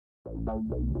Lead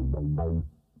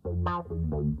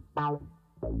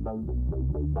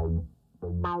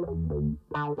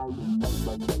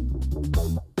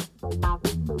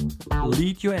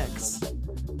UX,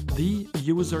 the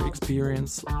User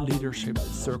Experience Leadership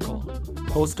Circle,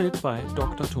 hosted by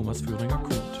Dr. Thomas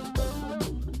Führinger-Kluth.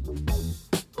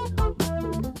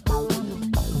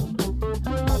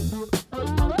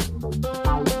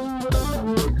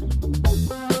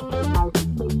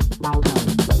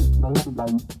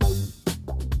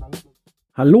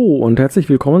 Hallo und herzlich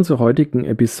willkommen zur heutigen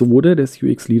Episode des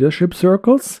UX Leadership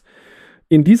Circles.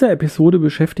 In dieser Episode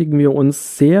beschäftigen wir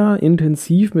uns sehr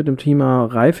intensiv mit dem Thema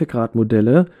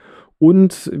Reifegradmodelle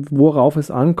und worauf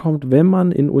es ankommt, wenn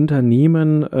man in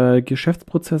Unternehmen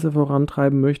Geschäftsprozesse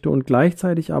vorantreiben möchte und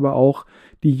gleichzeitig aber auch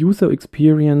die User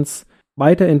Experience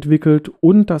weiterentwickelt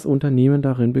und das Unternehmen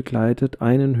darin begleitet,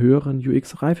 einen höheren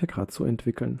UX-Reifegrad zu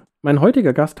entwickeln. Mein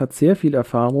heutiger Gast hat sehr viel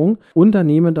Erfahrung,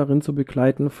 Unternehmen darin zu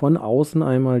begleiten, von außen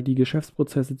einmal die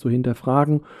Geschäftsprozesse zu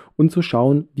hinterfragen und zu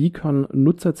schauen, wie kann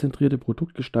nutzerzentrierte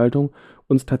Produktgestaltung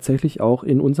uns tatsächlich auch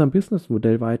in unserem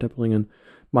Businessmodell weiterbringen.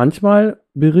 Manchmal,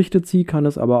 berichtet sie, kann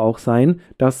es aber auch sein,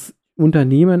 dass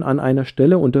Unternehmen an einer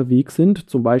Stelle unterwegs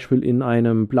sind, zum Beispiel in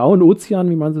einem blauen Ozean,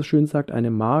 wie man so schön sagt,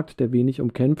 einem Markt, der wenig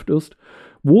umkämpft ist,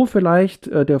 wo vielleicht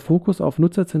der Fokus auf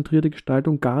nutzerzentrierte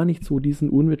Gestaltung gar nicht so diesen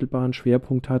unmittelbaren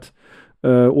Schwerpunkt hat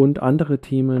und andere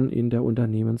Themen in der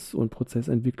Unternehmens- und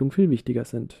Prozessentwicklung viel wichtiger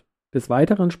sind. Des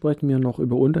Weiteren sprechen wir noch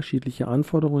über unterschiedliche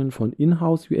Anforderungen von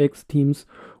Inhouse-UX-Teams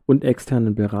und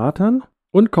externen Beratern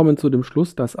und kommen zu dem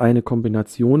Schluss, dass eine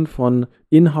Kombination von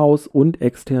Inhouse und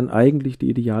extern eigentlich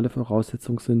die ideale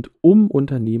Voraussetzung sind, um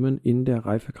Unternehmen in der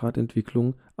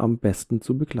Reifegradentwicklung am besten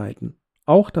zu begleiten.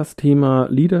 Auch das Thema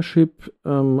Leadership,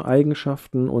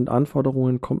 Eigenschaften und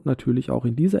Anforderungen kommt natürlich auch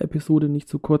in dieser Episode nicht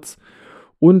zu kurz.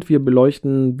 Und wir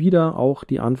beleuchten wieder auch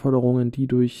die Anforderungen, die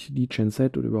durch die Gen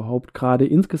Z oder überhaupt gerade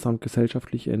insgesamt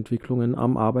gesellschaftliche Entwicklungen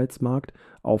am Arbeitsmarkt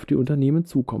auf die Unternehmen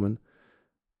zukommen.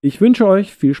 Ich wünsche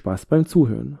euch viel Spaß beim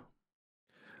Zuhören.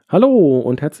 Hallo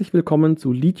und herzlich willkommen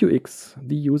zu Lead UX,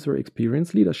 the User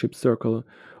Experience Leadership Circle,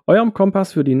 eurem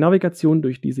Kompass für die Navigation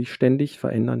durch die sich ständig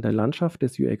verändernde Landschaft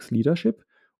des UX Leadership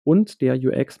und der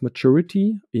UX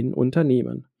Maturity in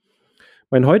Unternehmen.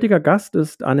 Mein heutiger Gast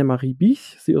ist Annemarie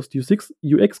Bich, sie ist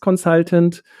UX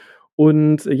Consultant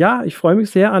und ja, ich freue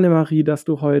mich sehr, Annemarie, dass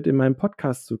du heute in meinem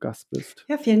Podcast zu Gast bist.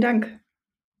 Ja, vielen Dank.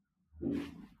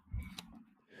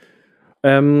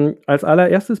 Als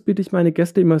allererstes bitte ich meine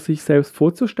Gäste immer, sich selbst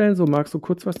vorzustellen. So, magst du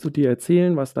kurz was zu dir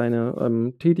erzählen, was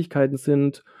deine Tätigkeiten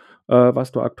sind,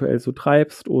 was du aktuell so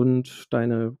treibst und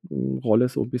deine Rolle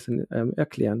so ein bisschen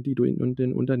erklären, die du in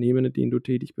den Unternehmen, in denen du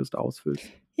tätig bist, ausfüllst.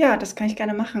 Ja, das kann ich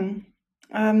gerne machen.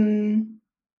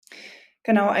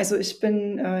 Genau, also ich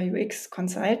bin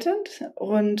UX-Consultant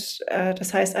und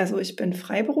das heißt also, ich bin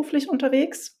freiberuflich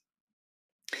unterwegs.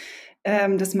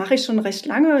 Das mache ich schon recht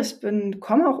lange. Ich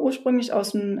komme auch ursprünglich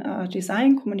aus dem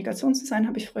Design, Kommunikationsdesign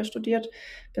habe ich früher studiert.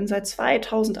 Bin seit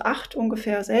 2008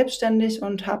 ungefähr selbstständig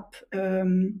und habe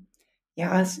im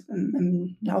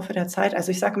Laufe der Zeit, also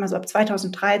ich sage mal so ab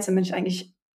 2013 bin ich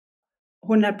eigentlich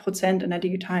 100% in der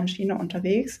digitalen Schiene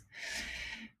unterwegs.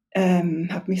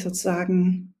 Habe mich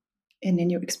sozusagen in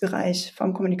den UX-Bereich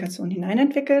von Kommunikation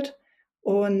hineinentwickelt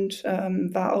und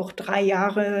war auch 3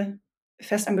 Jahre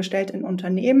festangestellt in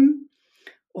Unternehmen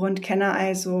und kenne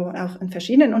also auch in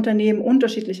verschiedenen Unternehmen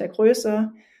unterschiedlicher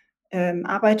Größe,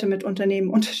 arbeite mit Unternehmen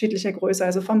unterschiedlicher Größe,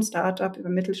 also vom Startup über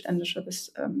mittelständische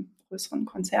bis größeren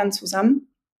Konzernen zusammen.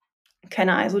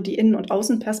 Kenne also die Innen- und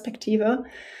Außenperspektive.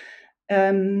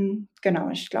 Genau,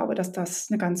 ich glaube, dass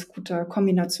das eine ganz gute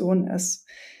Kombination ist.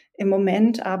 Im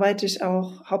Moment arbeite ich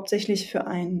auch hauptsächlich für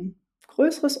ein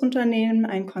größeres Unternehmen,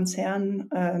 ein Konzern,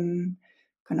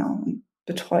 und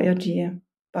betreue die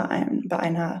beim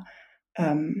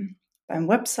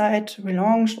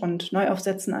Website-Relaunch und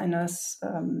Neuaufsetzen des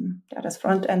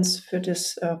Frontends für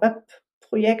das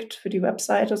Webprojekt, für die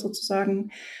Webseite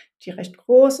sozusagen, die recht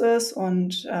groß ist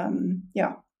und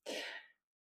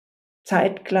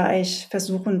zeitgleich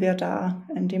versuchen wir da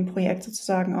in dem Projekt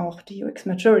sozusagen auch die UX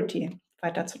Maturity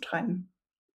weiterzutreiben.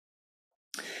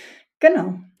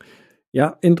 Genau.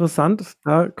 Ja, interessant.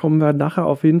 Da kommen wir nachher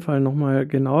auf jeden Fall nochmal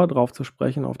genauer drauf zu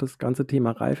sprechen, auf das ganze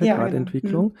Thema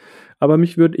Reifegradentwicklung. Genau. Aber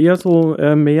mich würde eher so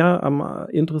mehr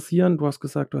interessieren, du hast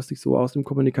gesagt, du hast dich so aus dem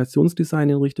Kommunikationsdesign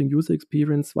in Richtung User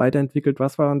Experience weiterentwickelt.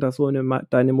 Was waren da so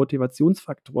deine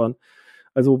Motivationsfaktoren?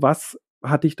 Also was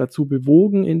hat dich dazu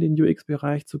bewogen, in den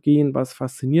UX-Bereich zu gehen? Was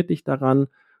fasziniert dich daran?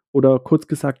 Oder kurz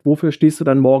gesagt, wofür stehst du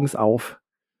dann morgens auf?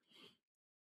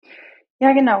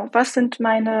 Ja, genau. Was ist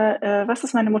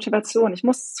meine Motivation? Ich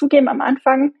muss zugeben, am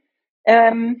Anfang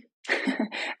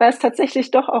war es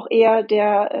tatsächlich doch auch eher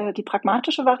die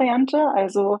pragmatische Variante.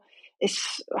 Also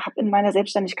ich habe in meiner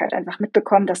Selbstständigkeit einfach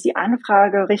mitbekommen, dass die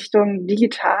Anfrage Richtung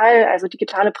digital, also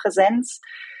digitale Präsenz,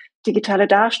 digitale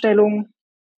Darstellung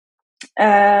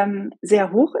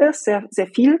sehr hoch ist, sehr, sehr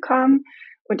viel kam.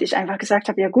 Und ich einfach gesagt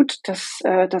habe, ja gut,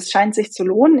 das scheint sich zu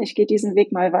lohnen. Ich gehe diesen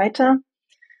Weg mal weiter.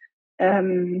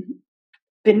 Bin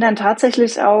dann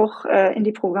tatsächlich auch in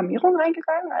die Programmierung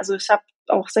reingegangen. Also ich habe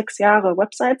auch 6 Jahre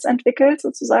Websites entwickelt,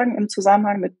 sozusagen im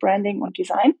Zusammenhang mit Branding und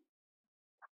Design.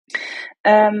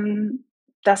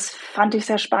 Das fand ich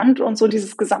sehr spannend und so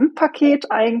dieses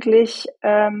Gesamtpaket eigentlich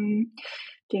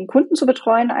den Kunden zu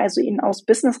betreuen, also ihn aus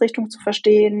Business-Richtung zu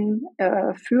verstehen,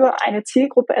 für eine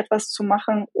Zielgruppe etwas zu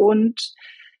machen und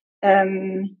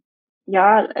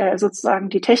sozusagen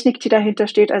die Technik, die dahinter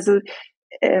steht, also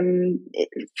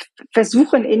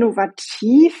versuchen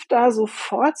innovativ da so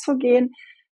vorzugehen,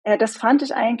 das fand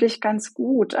ich eigentlich ganz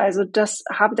gut. Also da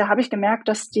habe ich gemerkt,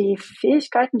 dass die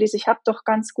Fähigkeiten, die ich habe, doch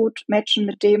ganz gut matchen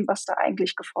mit dem, was da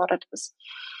eigentlich gefordert ist.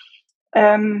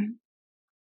 Genau.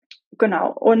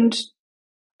 Und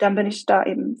dann bin ich da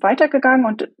eben weitergegangen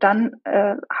und dann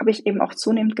habe ich eben auch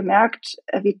zunehmend gemerkt,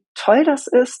 wie toll das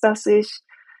ist, dass ich,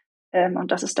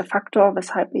 und das ist der Faktor,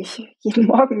 weshalb ich jeden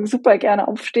Morgen super gerne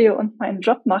aufstehe und meinen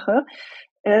Job mache,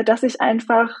 dass ich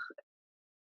einfach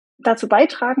dazu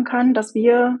beitragen kann, dass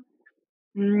wir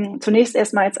zunächst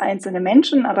erstmal als einzelne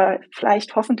Menschen, aber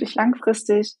vielleicht hoffentlich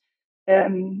langfristig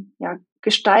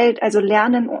also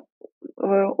lernen,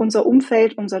 unser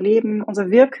Umfeld, unser Leben, unser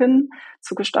Wirken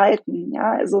zu gestalten.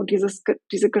 Ja, also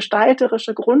diese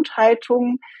gestalterische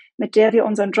Grundhaltung, mit der wir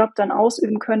unseren Job dann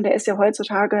ausüben können, der ist ja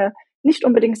heutzutage nicht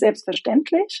unbedingt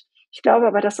selbstverständlich. Ich glaube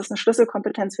aber, dass das eine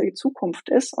Schlüsselkompetenz für die Zukunft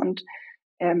ist und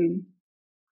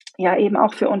eben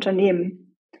auch für Unternehmen.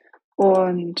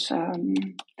 Und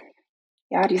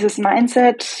dieses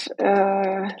Mindset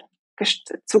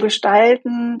zu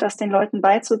gestalten, das den Leuten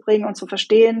beizubringen und zu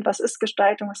verstehen, was ist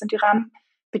Gestaltung, was sind die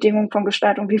Rahmenbedingungen von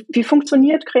Gestaltung, wie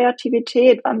funktioniert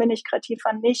Kreativität, wann bin ich kreativ,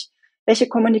 wann nicht, welche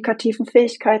kommunikativen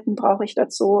Fähigkeiten brauche ich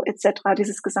dazu, etc.,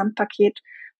 dieses Gesamtpaket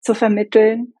zu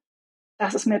vermitteln,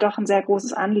 das ist mir doch ein sehr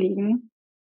großes Anliegen.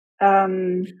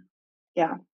 Wenn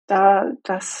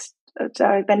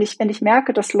ich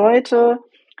merke, dass Leute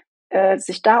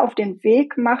sich da auf den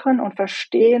Weg machen und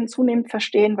zunehmend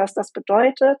verstehen, was das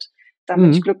bedeutet, dann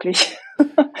bin ich glücklich.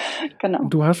 Genau.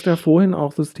 Du hast ja vorhin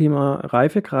auch das Thema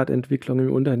Reifegradentwicklung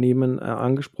im Unternehmen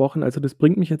angesprochen. Also das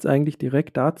bringt mich jetzt eigentlich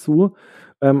direkt dazu,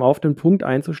 auf den Punkt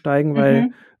einzusteigen,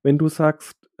 weil wenn du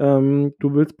sagst, du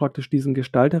willst praktisch diesen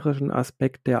gestalterischen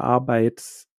Aspekt der Arbeit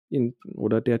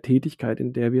oder der Tätigkeit,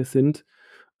 in der wir sind,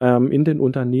 in den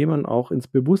Unternehmen auch ins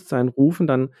Bewusstsein rufen,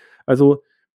 dann, also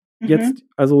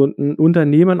also ein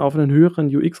Unternehmen auf einen höheren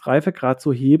UX-Reifegrad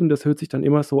zu heben, das hört sich dann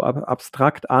immer so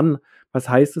abstrakt an. Was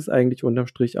heißt es eigentlich unterm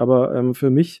Strich? Aber für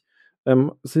mich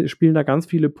spielen da ganz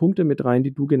viele Punkte mit rein,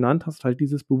 die du genannt hast, halt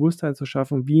dieses Bewusstsein zu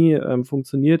schaffen, wie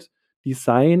funktioniert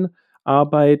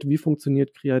Designarbeit, wie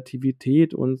funktioniert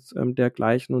Kreativität und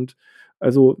dergleichen. Und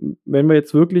also wenn wir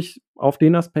jetzt wirklich auf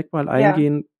den Aspekt mal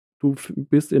eingehen, du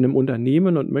bist in einem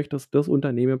Unternehmen und möchtest das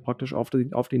Unternehmen praktisch auf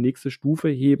die nächste Stufe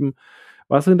heben.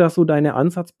 Was sind da so deine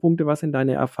Ansatzpunkte? Was sind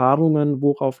deine Erfahrungen?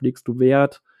 Worauf legst du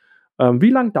Wert? Wie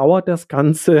lang dauert das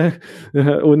Ganze?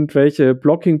 Und welche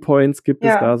Blocking Points gibt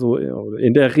es da so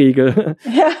in der Regel?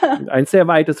 Ja. Ein sehr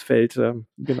weites Feld.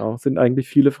 Genau, sind eigentlich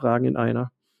viele Fragen in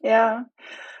einer. Ja.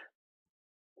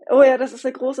 Oh ja, das ist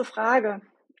eine große Frage.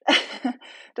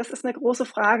 Das ist eine große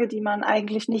Frage, die man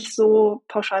eigentlich nicht so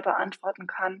pauschal beantworten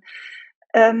kann.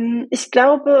 Ich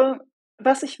glaube,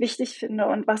 was ich wichtig finde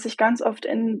und was ich ganz oft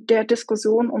in der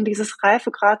Diskussion um dieses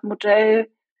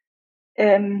Reifegradmodell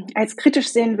als kritisch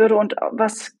sehen würde und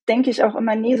was, denke ich, auch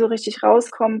immer nie so richtig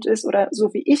rauskommt ist oder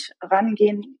so wie ich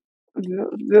rangehen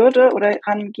würde oder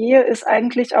rangehe, ist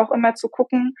eigentlich auch immer zu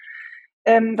gucken,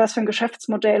 was für ein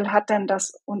Geschäftsmodell hat denn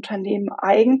das Unternehmen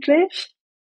eigentlich?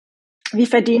 Wie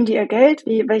verdienen die ihr Geld?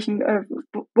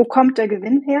 Wo kommt der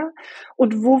Gewinn her?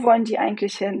 Und wo wollen die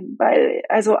eigentlich hin? Weil,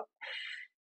 also,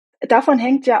 davon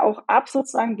hängt ja auch ab,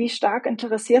 sozusagen, wie stark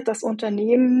interessiert das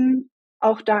Unternehmen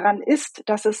auch daran ist,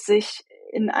 dass es sich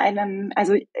im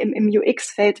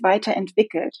UX-Feld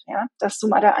weiterentwickelt. Ja, das ist so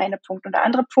mal der eine Punkt. Und der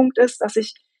andere Punkt ist, dass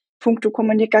ich puncto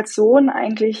Kommunikation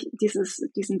eigentlich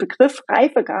diesen Begriff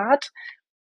Reifegrad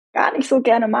gar nicht so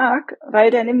gerne mag,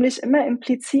 weil der nämlich immer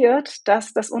impliziert,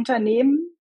 dass das Unternehmen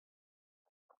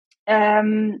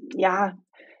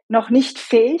noch nicht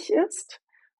fähig ist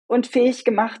und fähig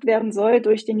gemacht werden soll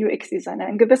durch den UX-Designer.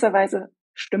 In gewisser Weise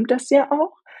stimmt das ja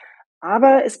auch,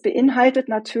 aber es beinhaltet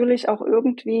natürlich auch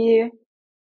irgendwie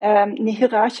eine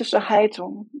hierarchische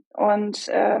Haltung. Und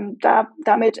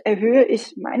damit erhöhe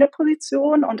ich meine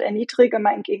Position und erniedrige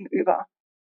mein Gegenüber.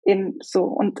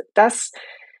 Und das,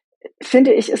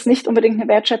 finde ich, ist nicht unbedingt eine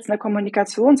wertschätzende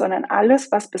Kommunikation, sondern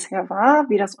alles, was bisher war,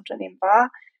 wie das Unternehmen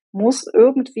war, muss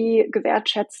irgendwie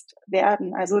gewertschätzt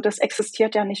werden. Also das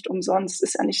existiert ja nicht umsonst,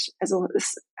 ist ja nicht, also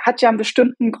es hat ja einen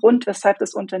bestimmten Grund, weshalb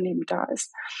das Unternehmen da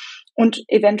ist und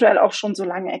eventuell auch schon so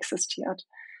lange existiert.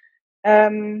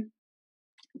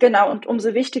 Genau, und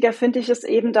umso wichtiger finde ich es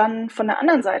eben dann von der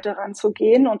anderen Seite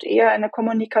ranzugehen und eher in eine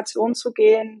Kommunikation zu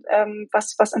gehen,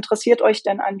 was interessiert euch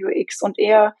denn an UX und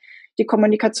eher die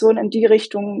Kommunikation in die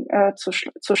Richtung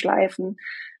zu schleifen.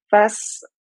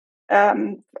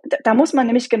 Da muss man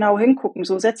nämlich genau hingucken.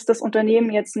 So setzt das Unternehmen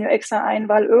jetzt einen UXer ein,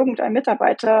 weil irgendein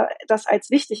Mitarbeiter das als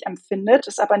wichtig empfindet,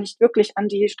 es aber nicht wirklich an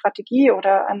die Strategie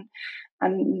oder an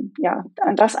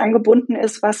das angebunden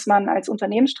ist, was man als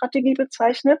Unternehmensstrategie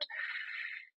bezeichnet.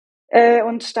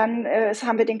 Und dann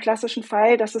haben wir den klassischen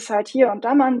Fall, dass es halt hier und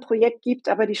da mal ein Projekt gibt,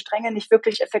 aber die Stränge nicht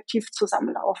wirklich effektiv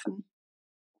zusammenlaufen.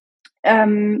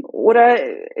 Oder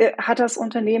hat das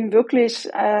Unternehmen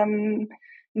wirklich ein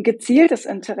gezieltes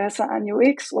Interesse an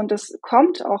UX und es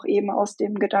kommt auch eben aus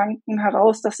dem Gedanken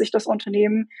heraus, dass sich das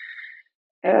Unternehmen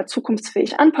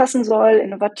zukunftsfähig anpassen soll,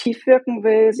 innovativ wirken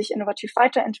will, sich innovativ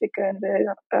weiterentwickeln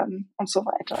will und so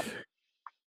weiter.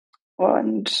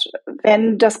 Und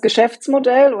wenn das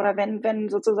Geschäftsmodell oder wenn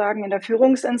sozusagen in der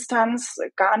Führungsinstanz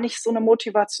gar nicht so eine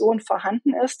Motivation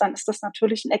vorhanden ist, dann ist das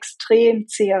natürlich ein extrem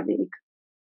zäher Weg.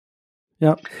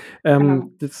 Ja,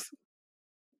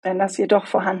 Wenn das jedoch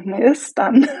vorhanden ist,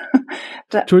 dann...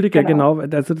 Entschuldige, genau.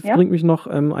 Also das bringt mich noch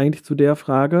eigentlich zu der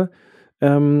Frage,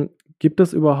 gibt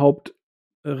es überhaupt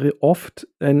oft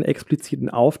einen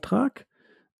expliziten Auftrag,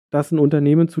 dass ein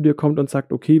Unternehmen zu dir kommt und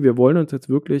sagt, okay, wir wollen uns jetzt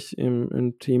wirklich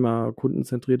im Thema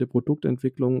kundenzentrierte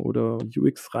Produktentwicklung oder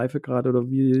UX-Reifegrad oder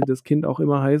wie das Kind auch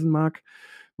immer heißen mag,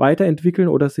 weiterentwickeln,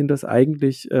 oder sind das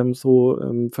eigentlich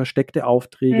versteckte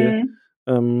Aufträge,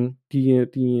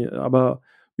 die aber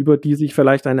über die sich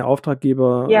vielleicht deine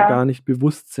Auftraggeber gar nicht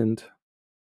bewusst sind?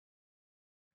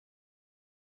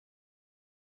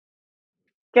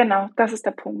 Genau, das ist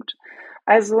der Punkt.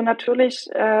 Also natürlich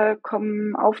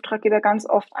kommen Auftraggeber ganz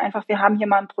oft einfach, wir haben hier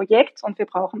mal ein Projekt und wir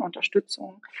brauchen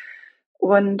Unterstützung.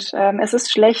 Und es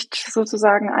ist schlecht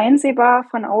sozusagen einsehbar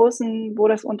von außen, wo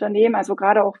das Unternehmen, also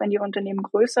gerade auch wenn die Unternehmen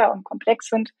größer und komplex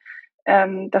sind,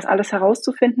 das alles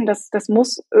herauszufinden, das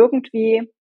muss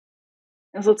irgendwie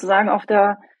sozusagen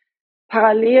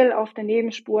parallel auf der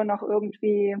Nebenspur noch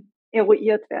irgendwie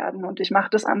eruiert werden. Und ich mache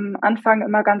das am Anfang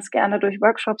immer ganz gerne durch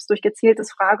Workshops, durch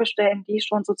gezieltes Fragestellen, die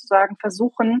schon sozusagen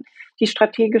versuchen, die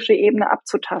strategische Ebene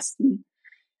abzutasten.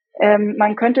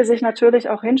 Man könnte sich natürlich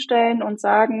auch hinstellen und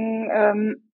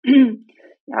sagen,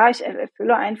 ja, ich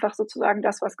erfülle einfach sozusagen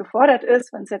das, was gefordert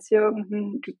ist. Wenn es jetzt hier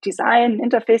irgendein Design,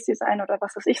 Interface-Design oder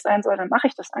was weiß ich sein soll, dann mache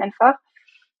ich das einfach.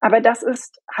 Aber das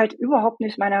ist halt überhaupt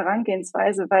nicht meine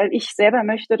Herangehensweise, weil ich selber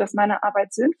möchte, dass meine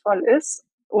Arbeit sinnvoll ist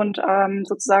und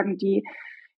sozusagen die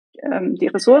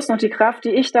Ressourcen und die Kraft,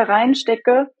 die ich da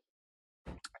reinstecke,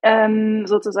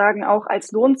 sozusagen auch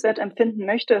als lohnenswert empfinden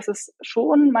möchte. Es ist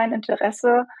schon mein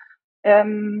Interesse,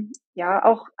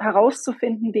 auch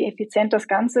herauszufinden, wie effizient das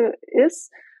Ganze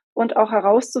ist und auch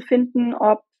herauszufinden,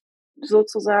 ob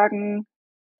sozusagen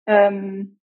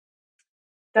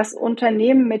das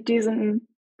Unternehmen mit diesem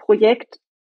Projekt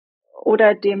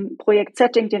oder dem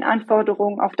Projektsetting, den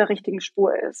Anforderungen auf der richtigen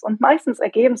Spur ist. Und meistens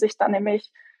ergeben sich dann nämlich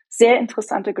sehr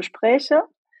interessante Gespräche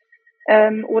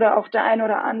oder auch der ein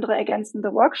oder andere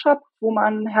ergänzende Workshop, wo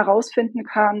man herausfinden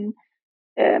kann,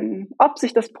 ob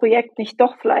sich das Projekt nicht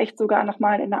doch vielleicht sogar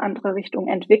nochmal in eine andere Richtung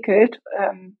entwickelt,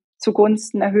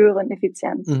 zugunsten einer höheren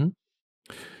Effizienz. Mhm.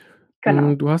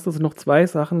 Genau. Du hast also noch 2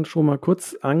 Sachen schon mal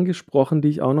kurz angesprochen, die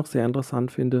ich auch noch sehr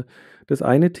interessant finde. Das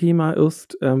eine Thema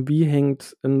ist, wie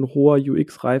hängt ein hoher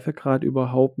UX-Reifegrad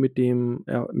überhaupt mit dem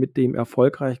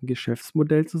erfolgreichen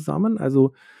Geschäftsmodell zusammen?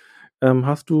 Also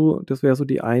das wäre so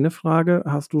die eine Frage,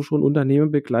 hast du schon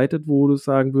Unternehmen begleitet, wo du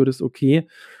sagen würdest, okay,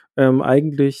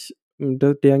 eigentlich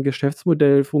deren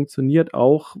Geschäftsmodell funktioniert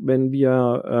auch, wenn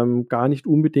wir gar nicht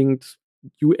unbedingt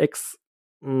UX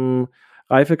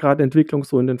Reifegradentwicklung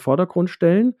so in den Vordergrund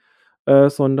stellen,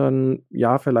 sondern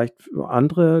ja, vielleicht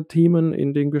andere Themen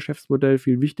in dem Geschäftsmodell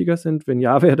viel wichtiger sind. Wenn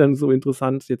ja, wäre dann so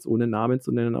interessant, jetzt ohne Namen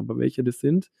zu nennen, aber welche das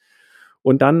sind.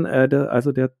 Und dann,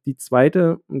 der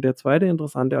zweite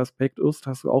interessante Aspekt ist,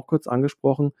 hast du auch kurz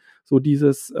angesprochen, so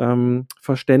dieses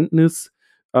Verständnis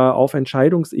auf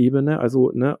Entscheidungsebene.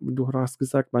 Also, ne, du hast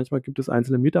gesagt, manchmal gibt es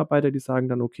einzelne Mitarbeiter, die sagen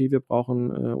dann, okay, wir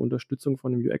brauchen Unterstützung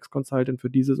von einem UX-Consultant für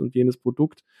dieses und jenes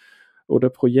Produkt. oder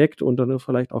Projekt und dann ist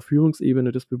vielleicht auf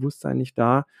Führungsebene das Bewusstsein nicht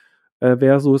da,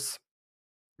 versus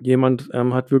jemand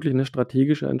hat wirklich eine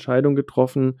strategische Entscheidung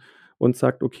getroffen und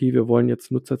sagt, okay, wir wollen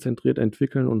jetzt nutzerzentriert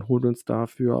entwickeln und holen uns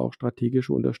dafür auch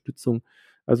strategische Unterstützung.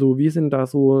 Also wie sind da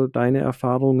so deine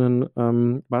Erfahrungen?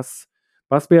 Was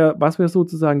wär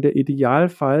sozusagen der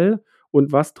Idealfall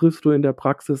und was triffst du in der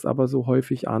Praxis aber so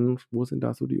häufig an? Wo sind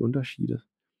da so die Unterschiede?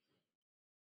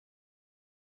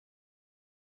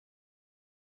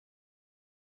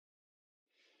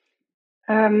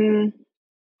 Ähm,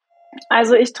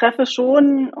 also ich treffe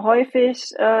schon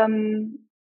häufig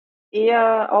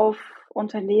eher auf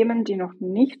Unternehmen, die noch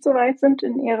nicht so weit sind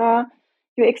in ihrer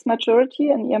UX Maturity,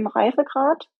 in ihrem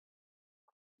Reifegrad.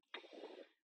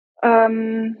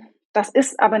 Das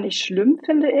ist aber nicht schlimm,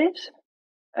 finde ich,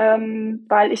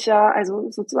 weil ich ja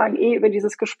also sozusagen über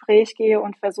dieses Gespräch gehe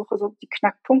und versuche, so an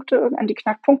die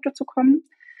Knackpunkte zu kommen.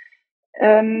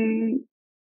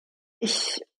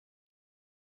 Ich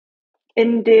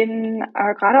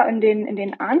gerade in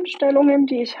den Anstellungen,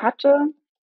 die ich hatte,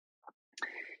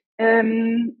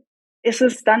 ist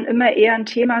es dann immer eher ein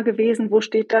Thema gewesen, wo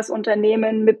steht das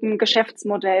Unternehmen mit dem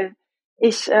Geschäftsmodell?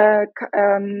 Ich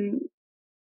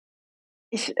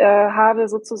habe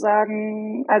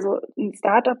sozusagen, also ein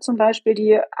Startup zum Beispiel,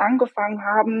 die angefangen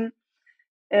haben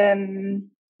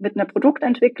mit einer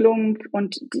Produktentwicklung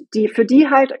und für die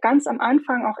halt ganz am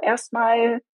Anfang auch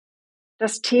erstmal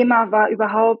das Thema war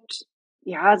überhaupt,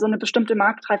 ja, so eine bestimmte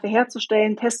Marktreife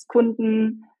herzustellen,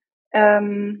 Testkunden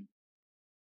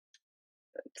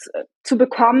zu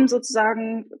bekommen,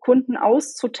 sozusagen Kunden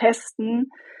auszutesten.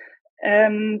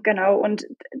 Genau, und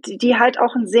die halt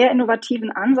auch einen sehr innovativen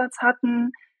Ansatz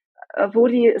hatten, wo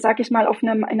die, sag ich mal,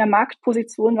 in einer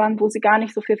Marktposition waren, wo sie gar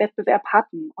nicht so viel Wettbewerb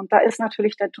hatten. Und da ist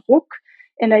natürlich der Druck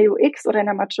in der UX oder in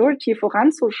der Maturity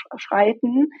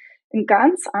voranzuschreiten ein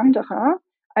ganz anderer,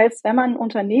 als wenn man ein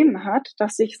Unternehmen hat,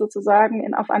 das sich sozusagen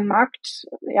in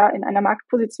einer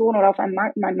Marktposition oder in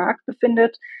einem Markt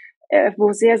befindet,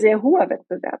 wo sehr, sehr hoher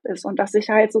Wettbewerb ist und dass ich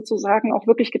halt sozusagen auch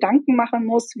wirklich Gedanken machen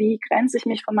muss, wie grenze ich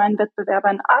mich von meinen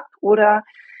Wettbewerbern ab oder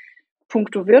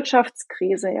puncto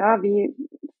Wirtschaftskrise, ja, wie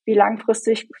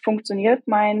langfristig funktioniert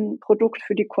mein Produkt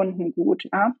für die Kunden gut,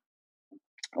 ja?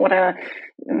 Oder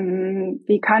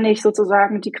wie kann ich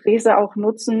sozusagen die Krise auch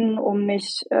nutzen, um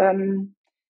mich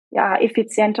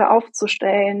effizienter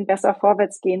aufzustellen, besser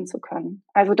vorwärts gehen zu können.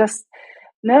 Also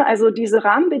also diese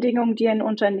Rahmenbedingungen, die ein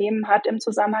Unternehmen hat im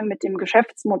Zusammenhang mit dem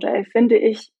Geschäftsmodell, finde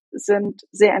ich, sind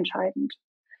sehr entscheidend.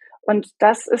 Und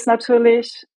das ist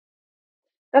natürlich,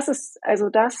 das ist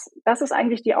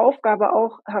eigentlich die Aufgabe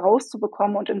auch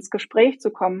herauszubekommen und ins Gespräch zu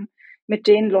kommen mit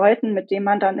den Leuten, mit denen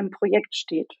man dann im Projekt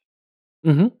steht.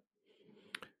 Mhm.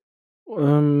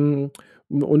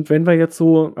 Und wenn wir jetzt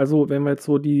so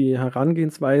die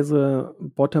Herangehensweise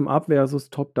bottom-up versus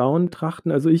top-down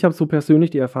betrachten, also ich habe so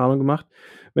persönlich die Erfahrung gemacht,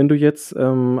 wenn du jetzt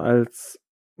als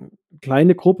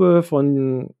kleine Gruppe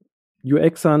von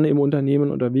UXern im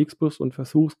Unternehmen unterwegs bist und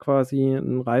versuchst quasi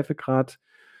einen Reifegrad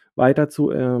weiter zu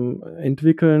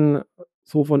entwickeln,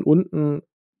 so von unten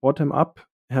bottom-up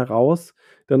heraus,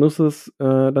 dann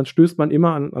stößt man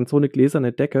immer an so eine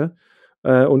gläserne Decke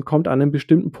und kommt an einem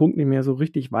bestimmten Punkt nicht mehr so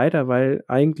richtig weiter, weil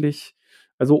eigentlich,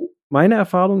 also meiner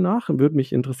Erfahrung nach, würde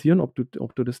mich interessieren, ob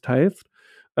du das teilst,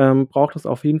 braucht es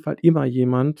auf jeden Fall immer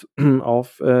jemand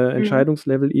auf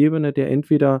Entscheidungslevel-Ebene, der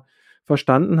entweder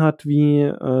verstanden hat, wie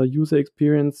User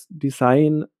Experience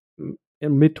Design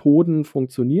Methoden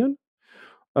funktionieren,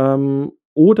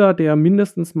 oder der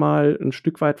mindestens mal ein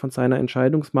Stück weit von seiner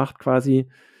Entscheidungsmacht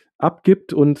quasi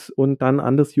abgibt und dann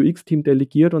an das UX-Team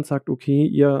delegiert und sagt, okay,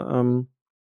 ihr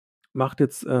macht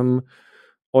jetzt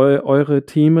eure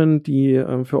Themen, die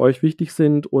für euch wichtig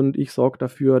sind und ich sorge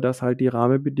dafür, dass halt die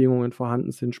Rahmenbedingungen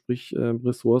vorhanden sind, sprich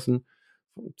Ressourcen,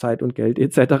 Zeit und Geld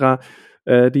etc.,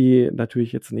 die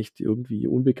natürlich jetzt nicht irgendwie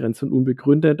unbegrenzt und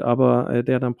unbegründet, aber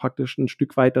der dann praktisch ein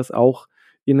Stück weit das auch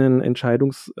in ein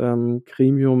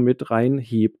Entscheidungsgremium mit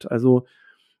reinhebt. Also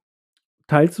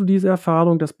teilst du diese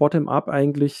Erfahrung, dass Bottom-up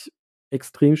eigentlich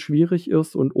extrem schwierig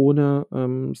ist und ohne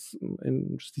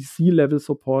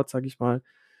C-Level-Support, sage ich mal,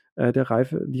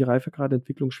 die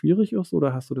Reifegradentwicklung schwierig ist,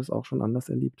 oder hast du das auch schon anders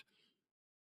erlebt?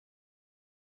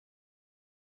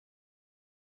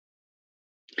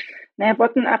 Naja,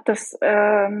 Bottom-up,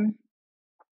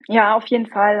 ja, auf jeden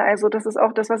Fall. Also das ist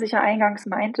auch das, was ich ja eingangs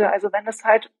meinte. Also wenn es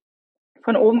halt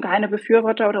von oben keine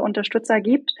Befürworter oder Unterstützer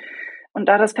gibt und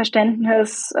da das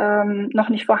Verständnis noch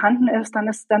nicht vorhanden ist, dann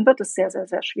wird es sehr, sehr,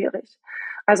 sehr schwierig.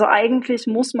 Also eigentlich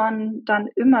muss man dann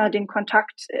immer den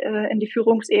Kontakt in die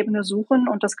Führungsebene suchen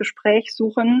und das Gespräch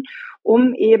suchen,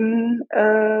 um eben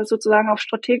sozusagen auf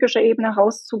strategischer Ebene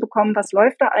herauszubekommen, was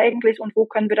läuft da eigentlich und wo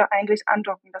können wir da eigentlich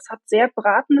andocken. Das hat sehr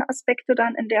beratende Aspekte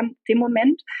dann in dem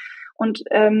Moment. Und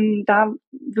da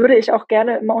würde ich auch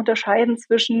gerne immer unterscheiden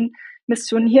zwischen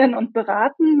missionieren und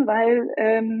beraten, weil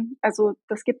also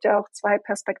das gibt ja auch zwei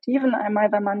Perspektiven.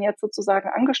 Einmal, wenn man jetzt sozusagen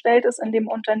angestellt ist in dem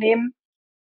Unternehmen,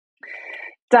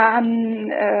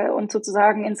 dann und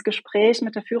sozusagen ins Gespräch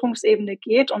mit der Führungsebene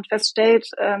geht und feststellt,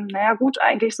 naja gut,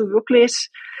 eigentlich so wirklich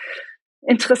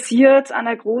interessiert an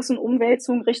der großen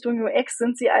Umwälzung Richtung UX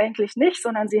sind sie eigentlich nicht,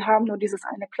 sondern sie haben nur dieses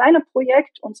eine kleine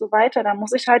Projekt und so weiter. Da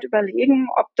muss ich halt überlegen,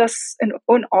 ob das in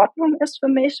Ordnung ist für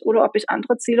mich oder ob ich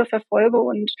andere Ziele verfolge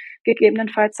und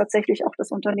gegebenenfalls tatsächlich auch das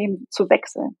Unternehmen zu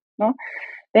wechseln. Ne?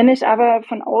 Wenn ich aber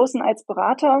von außen als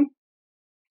Berater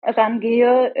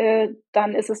rangehe,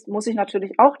 dann muss ich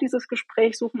natürlich auch dieses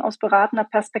Gespräch suchen aus beratender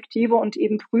Perspektive und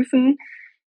eben prüfen,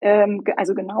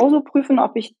 also genauso prüfen,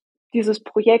 ob ich dieses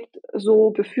Projekt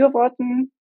so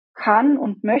befürworten kann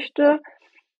und möchte.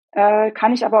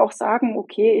 Kann ich aber auch sagen,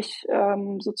 okay, ich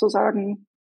sozusagen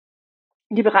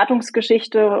die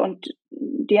Beratungsgeschichte und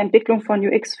die Entwicklung von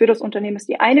UX für das Unternehmen ist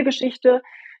die eine Geschichte.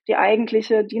 Die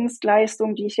eigentliche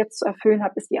Dienstleistung, die ich jetzt zu erfüllen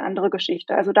habe, ist die andere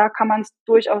Geschichte. Also da kann man es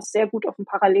durchaus sehr gut auf einem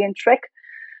parallelen Track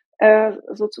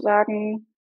sozusagen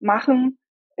machen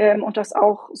und das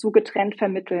auch so getrennt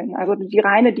vermitteln. Also die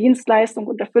reine Dienstleistung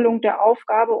und Erfüllung der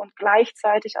Aufgabe und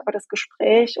gleichzeitig aber das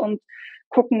Gespräch und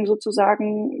gucken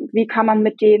sozusagen, wie kann man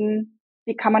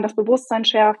das Bewusstsein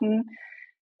schärfen,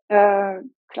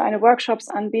 kleine Workshops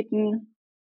anbieten,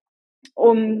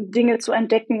 um Dinge zu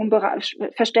entdecken, um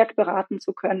verstärkt beraten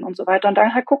zu können und so weiter. Und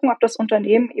dann halt gucken, ob das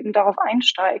Unternehmen eben darauf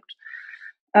einsteigt.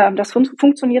 Das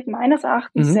funktioniert meines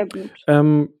Erachtens sehr gut.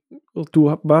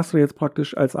 Du warst jetzt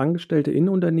praktisch als Angestellte in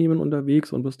Unternehmen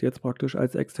unterwegs und bist jetzt praktisch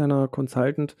als externer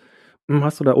Consultant.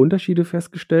 Hast du da Unterschiede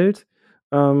festgestellt?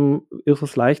 Ist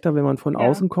es leichter, wenn man von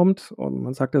außen kommt? Und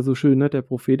man sagt ja so schön, ne, der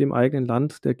Prophet im eigenen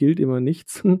Land, der gilt immer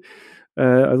nichts.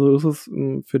 Also ist es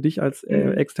für dich als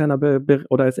externer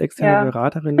oder als externe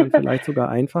Beraterin dann vielleicht sogar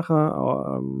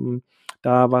einfacher,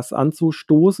 da was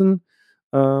anzustoßen,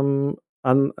 im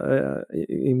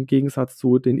Gegensatz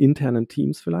zu den internen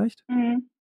Teams vielleicht?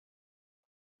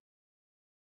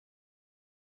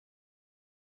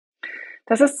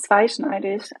 Das ist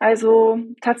zweischneidig. Also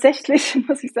tatsächlich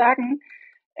muss ich sagen,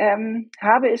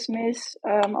 habe ich mich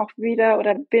auch wieder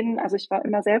also ich war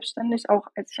immer selbstständig, auch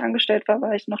als ich angestellt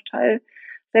war ich noch Teil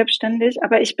selbstständig,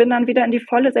 aber ich bin dann wieder in die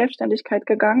volle Selbstständigkeit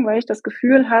gegangen, weil ich das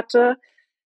Gefühl hatte,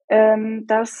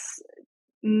 dass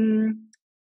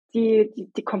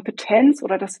die Kompetenz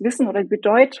oder das Wissen oder die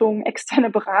Bedeutung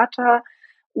externe Berater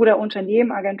oder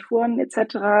Unternehmen, Agenturen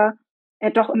etc.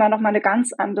 Doch immer noch mal eine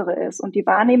ganz andere ist. Und die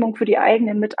Wahrnehmung für die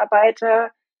eigenen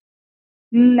Mitarbeiter,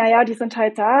 naja, die sind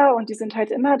halt da und die sind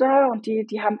halt immer da und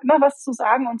die haben immer was zu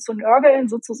sagen und zu nörgeln,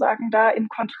 sozusagen da im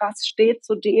Kontrast steht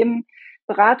zu den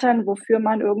Beratern, wofür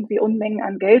man irgendwie Unmengen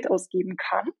an Geld ausgeben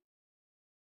kann.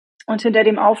 Und hinter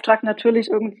dem Auftrag natürlich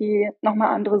irgendwie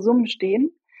nochmal andere Summen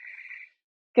stehen.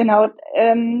 Genau.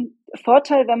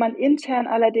 Vorteil, wenn man intern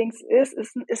allerdings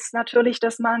ist natürlich,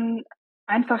 dass man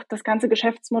einfach das ganze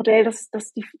Geschäftsmodell, dass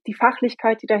die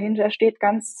Fachlichkeit, die dahinter steht,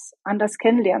 ganz anders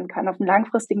kennenlernen kann, auf einem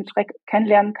langfristigen Track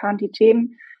kennenlernen kann, die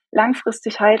Themen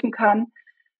langfristig halten kann.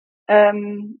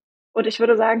 Und ich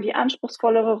würde sagen, die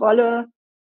anspruchsvollere Rolle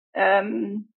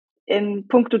in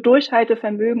puncto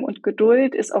Durchhaltevermögen und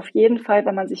Geduld ist auf jeden Fall,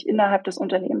 wenn man sich innerhalb des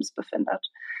Unternehmens befindet.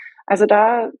 Also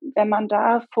wenn man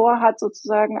da vorhat,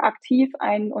 sozusagen aktiv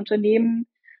ein Unternehmen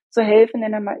zu helfen,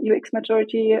 in der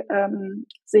UX-Majority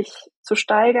sich zu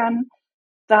steigern,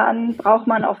 dann braucht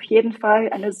man auf jeden Fall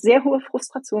eine sehr hohe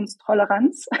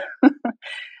Frustrationstoleranz,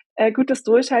 gutes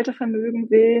Durchhaltevermögen,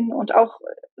 Willen und auch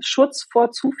Schutz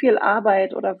vor zu viel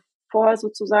Arbeit oder vor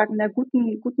sozusagen einer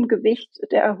guten Gewicht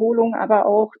der Erholung, aber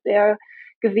auch der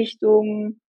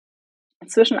Gewichtung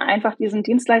zwischen einfach diesen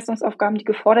Dienstleistungsaufgaben, die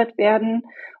gefordert werden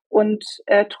und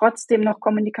trotzdem noch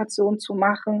Kommunikation zu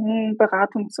machen,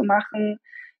 Beratung zu machen,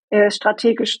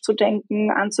 strategisch zu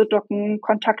denken, anzudocken,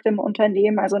 Kontakte im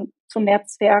Unternehmen, also zu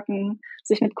Netzwerken,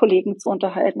 sich mit Kollegen zu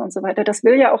unterhalten und so weiter. Das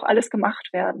will ja auch alles gemacht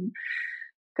werden.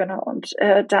 Genau. Und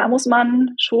da muss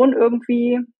man schon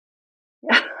irgendwie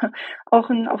auch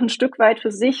ein Stück weit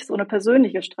für sich so eine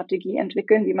persönliche Strategie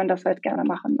entwickeln, wie man das halt gerne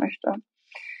machen möchte.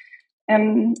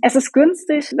 Es ist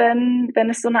günstig, wenn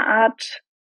es so eine Art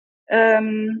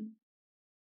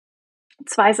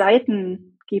zwei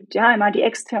Seiten gibt, ja, einmal die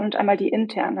externe und einmal die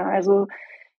interne. Also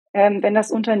wenn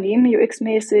das Unternehmen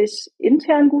UX-mäßig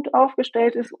intern gut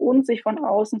aufgestellt ist und sich von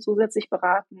außen zusätzlich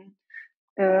beraten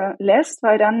lässt,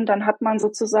 weil dann hat man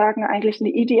sozusagen eigentlich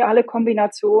eine ideale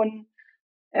Kombination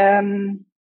von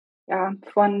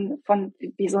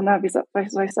wie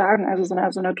soll ich sagen, also so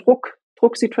einer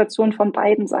Drucksituation von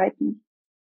beiden Seiten.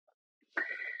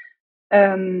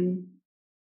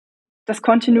 Das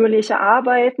kontinuierliche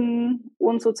Arbeiten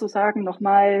und sozusagen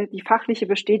nochmal die fachliche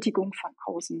Bestätigung von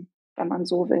außen, wenn man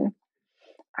so will.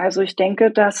 Also ich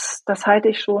denke, das halte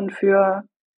ich schon für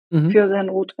sehr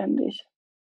notwendig.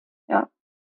 Ja.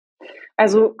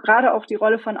 Also gerade auch die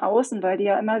Rolle von außen, weil die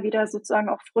ja immer wieder sozusagen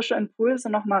auch frische Impulse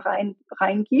nochmal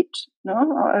reingibt,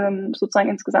 ne? Sozusagen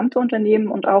ins gesamte Unternehmen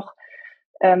und auch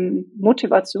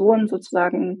Motivation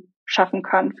sozusagen schaffen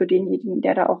kann für denjenigen,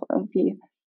 der da auch irgendwie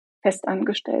fest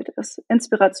angestellt ist.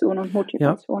 Inspiration und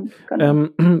Motivation. Ja. Genau.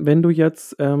 Wenn du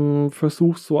jetzt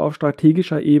versuchst, so auf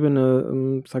strategischer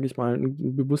Ebene, sage ich mal,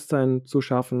 ein Bewusstsein zu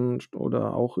schaffen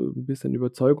oder auch ein bisschen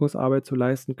Überzeugungsarbeit zu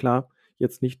leisten, klar,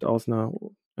 jetzt nicht aus einer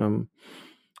von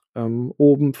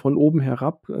oben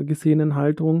herab gesehenen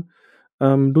Haltung,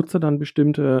 nutze dann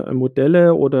bestimmte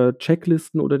Modelle oder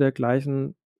Checklisten oder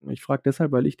dergleichen. Ich frage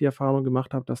deshalb, weil ich die Erfahrung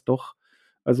gemacht habe, dass doch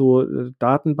also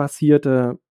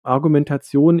datenbasierte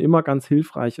Argumentation immer ganz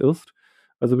hilfreich ist.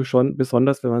 Also schon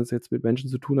besonders, wenn man es jetzt mit Menschen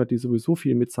zu tun hat, die sowieso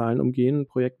viel mit Zahlen umgehen,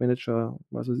 Projektmanager,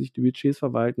 was weiß ich, die Budgets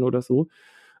verwalten oder so,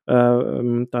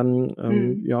 dann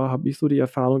habe ich so die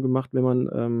Erfahrung gemacht, wenn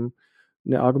man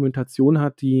eine Argumentation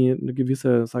hat, die eine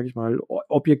gewisse, sage ich mal,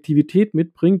 Objektivität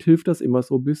mitbringt, hilft das immer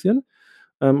so ein bisschen.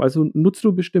 Also nutzt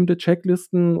du bestimmte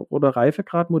Checklisten oder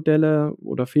Reifegradmodelle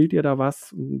oder fehlt dir da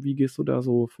was? Wie gehst du da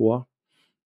so vor?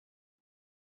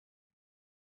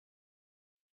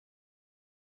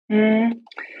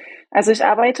 Also ich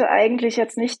arbeite eigentlich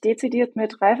jetzt nicht dezidiert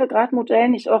mit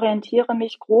Reifegradmodellen. Ich orientiere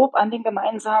mich grob an den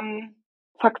gemeinsamen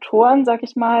Faktoren, sag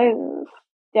ich mal,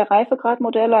 der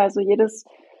Reifegradmodelle. Also jedes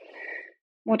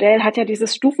Modell hat ja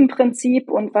dieses Stufenprinzip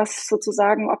und was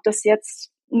sozusagen, ob das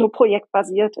jetzt nur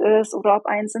projektbasiert ist oder ob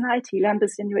einzelne ITler ein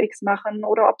bisschen UX machen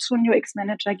oder ob es schon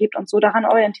UX-Manager gibt und so. Daran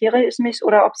orientiere ich mich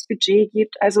oder ob es Budget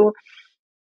gibt. Also,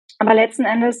 aber letzten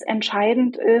Endes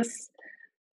entscheidend ist,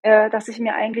 dass ich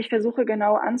mir eigentlich versuche,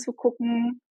 genau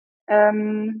anzugucken,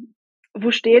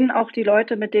 wo stehen auch die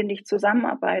Leute, mit denen ich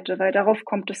zusammenarbeite, weil darauf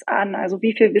kommt es an. Also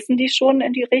wie viel wissen die schon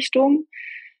in die Richtung?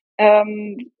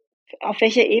 Auf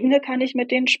welcher Ebene kann ich mit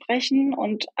denen sprechen?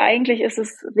 Und eigentlich ist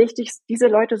es wichtig, diese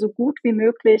Leute so gut wie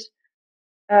möglich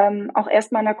auch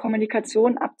erstmal in der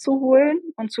Kommunikation abzuholen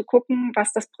und zu gucken,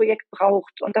 was das Projekt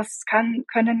braucht. Und das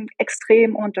können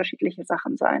extrem unterschiedliche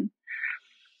Sachen sein.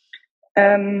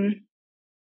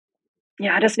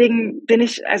 Ja, deswegen bin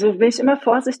ich immer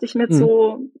vorsichtig mit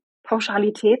so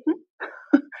Pauschalitäten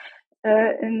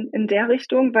in der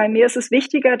Richtung, weil mir ist es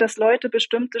wichtiger, dass Leute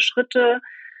bestimmte Schritte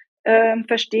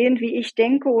verstehen, wie ich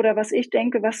denke oder was ich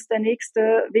denke, was der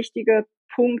nächste wichtige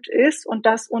Punkt ist und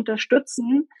das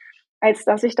unterstützen, als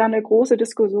dass ich da eine große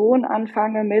Diskussion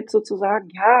anfange mit sozusagen,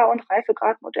 ja, und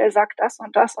Reifegradmodell sagt das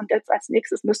und jetzt als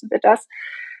nächstes müssen wir das.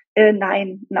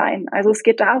 Nein. Also es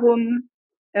geht darum,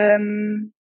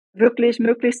 wirklich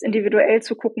möglichst individuell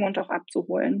zu gucken und auch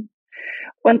abzuholen.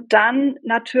 Und dann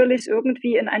natürlich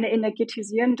irgendwie in eine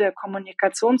energetisierende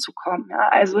Kommunikation zu kommen. Ja?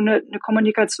 Also eine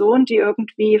Kommunikation, die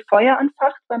irgendwie Feuer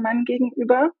anfacht bei meinem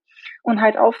Gegenüber und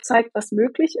halt aufzeigt, was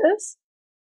möglich ist.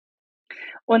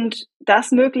 Und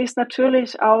das möglichst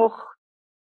natürlich auch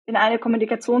in eine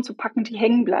Kommunikation zu packen, die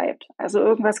hängen bleibt. Also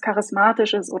irgendwas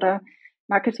Charismatisches oder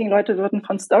Marketingleute würden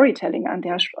von Storytelling an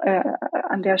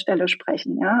der Stelle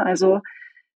sprechen. Ja? Also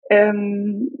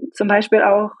zum Beispiel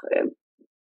auch,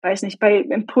 weiß nicht, bei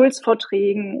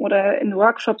Impulsvorträgen oder in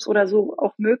Workshops oder so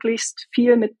auch möglichst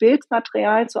viel mit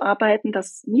Bildmaterial zu arbeiten,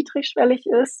 das niedrigschwellig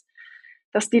ist,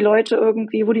 dass die Leute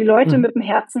irgendwie, wo die Leute mit dem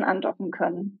Herzen andocken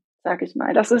können, sag ich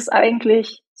mal. Das ist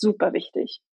eigentlich super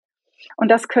wichtig. Und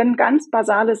das können ganz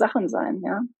basale Sachen sein,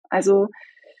 ja. Also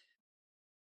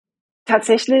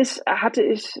tatsächlich hatte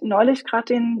ich neulich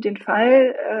gerade den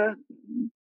Fall,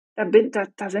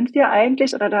 da sind wir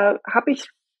eigentlich, oder da habe ich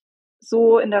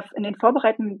so in den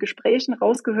vorbereitenden Gesprächen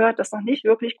rausgehört, dass noch nicht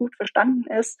wirklich gut verstanden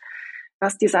ist,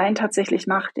 was Design tatsächlich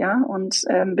macht, ja. Und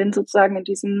bin sozusagen in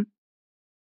diesem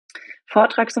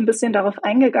Vortrag so ein bisschen darauf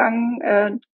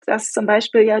eingegangen, dass zum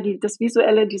Beispiel ja das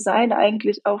visuelle Design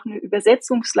eigentlich auch eine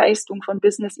Übersetzungsleistung von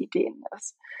Business-Ideen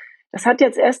ist. Das hat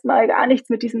jetzt erstmal gar nichts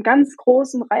mit diesem ganz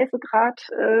großen Reifegrad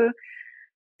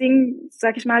Ding,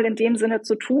 sag ich mal, in dem Sinne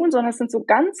zu tun, sondern es sind so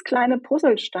ganz kleine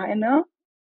Puzzlesteine,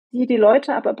 die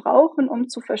Leute aber brauchen, um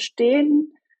zu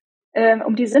verstehen,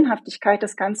 um die Sinnhaftigkeit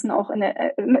des Ganzen auch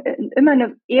immer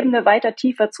eine Ebene weiter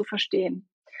tiefer zu verstehen.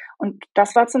 Und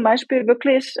das war zum Beispiel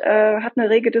wirklich, hat eine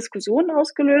rege Diskussion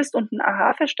ausgelöst und ein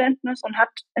Aha-Verständnis und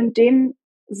hat in dem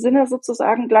Sinne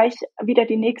sozusagen gleich wieder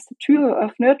die nächste Tür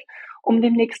geöffnet, um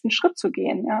den nächsten Schritt zu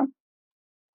gehen, ja.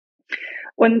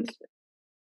 Und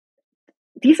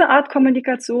diese Art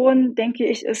Kommunikation, denke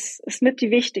ich, ist mit die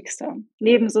wichtigste.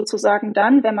 Neben sozusagen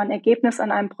dann, wenn man Ergebnis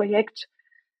an einem Projekt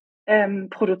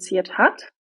produziert hat,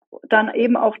 dann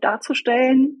eben auch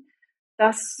darzustellen,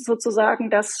 dass sozusagen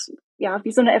das ja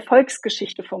wie so eine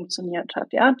Erfolgsgeschichte funktioniert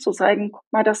hat, ja, zu zeigen, guck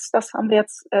mal, das haben wir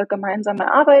jetzt gemeinsam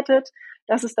erarbeitet,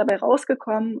 das ist dabei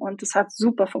rausgekommen und es hat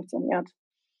super funktioniert.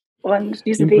 Und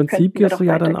diesen Im Weg Prinzip könnten wir gehst doch du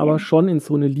ja dann aber weitergehen. schon in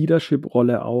so eine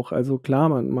Leadership-Rolle auch. Also klar,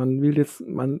 man will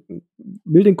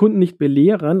den Kunden nicht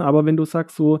belehren, aber wenn du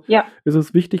sagst, so Ja, ist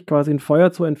es wichtig, quasi ein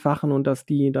Feuer zu entfachen und dass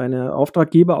deine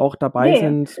Auftraggeber auch dabei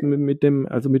nee, sind, mit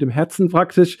dem Herzen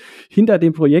praktisch hinter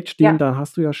dem Projekt stehen, ja, dann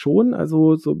hast du ja schon,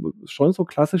 also schon so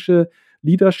klassische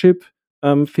Leadership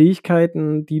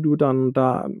Fähigkeiten, die du dann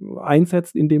da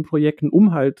einsetzt in den Projekten,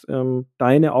 um halt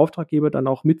deine Auftraggeber dann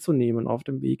auch mitzunehmen auf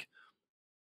dem Weg.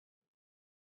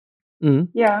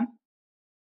 Mhm. ja,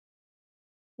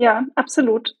 ja,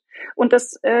 absolut. Und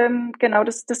das, genau,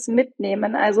 das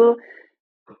Mitnehmen. Also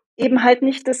eben halt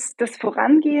nicht das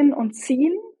Vorangehen und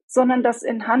Ziehen, sondern das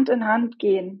in Hand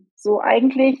gehen. So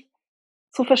eigentlich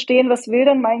zu verstehen, was will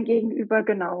denn mein Gegenüber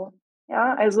genau?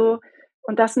 Ja, also,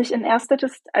 und das nicht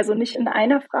also nicht in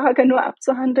einer Frage nur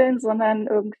abzuhandeln, sondern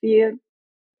irgendwie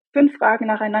 5 Fragen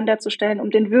nacheinander zu stellen, um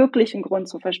den wirklichen Grund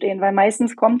zu verstehen. Weil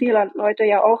meistens kommen die Leute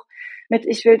ja auch mit,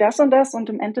 ich will das und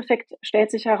im Endeffekt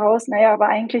stellt sich heraus, naja, aber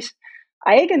eigentlich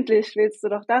willst du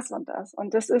doch das und das.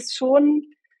 Und das ist schon,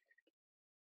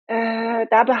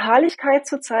 da Beharrlichkeit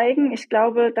zu zeigen, ich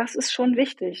glaube, das ist schon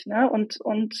wichtig, ne? Und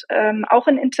auch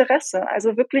ein Interesse,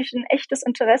 also wirklich ein echtes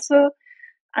Interesse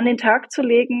an den Tag zu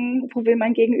legen, wo will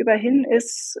mein Gegenüber hin,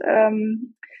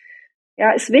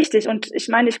 ja, ist wichtig. Und ich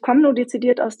meine, ich komme nur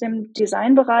dezidiert aus dem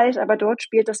Designbereich, aber dort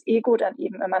spielt das Ego dann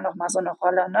eben immer noch mal so eine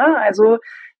Rolle, ne? Also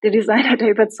der Designer,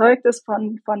 der überzeugt ist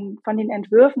von den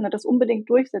Entwürfen und das unbedingt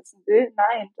durchsetzen will,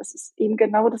 nein, das ist eben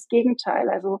genau das Gegenteil.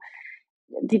 Also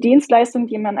die Dienstleistung,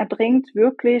 die man erbringt,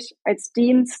 wirklich als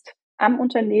Dienst am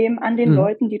Unternehmen, an den Mhm.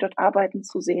 Leuten, die dort arbeiten,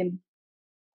 zu sehen.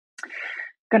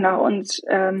 Genau, und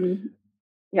ja,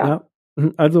 Ja,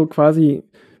 also quasi,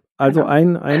 also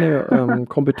genau. eine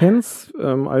Kompetenz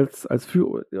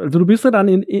also du bist ja dann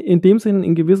in dem Sinn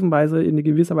in gewisser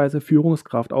Weise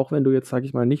Führungskraft, auch wenn du jetzt, sage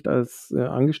ich mal, nicht als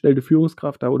angestellte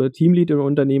Führungskraft da oder Teamlead im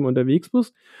Unternehmen unterwegs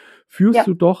bist, führst Ja,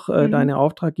 du doch deine mhm.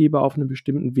 Auftraggeber auf einen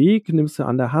bestimmten Weg, nimmst sie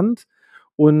an der Hand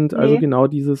und also Nee, genau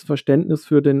dieses Verständnis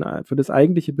für das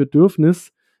eigentliche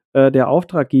Bedürfnis der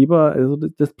Auftraggeber, also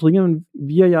das bringen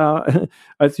wir ja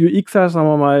als UXer, sagen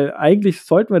wir mal, eigentlich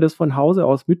sollten wir das von Hause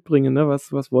aus mitbringen, ne?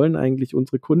 Was wollen eigentlich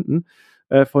unsere Kunden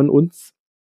von uns?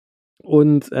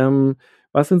 Und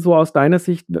was sind so aus deiner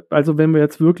Sicht, also wenn wir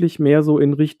jetzt wirklich mehr so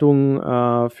in Richtung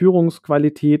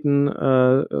Führungsqualitäten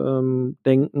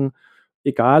denken,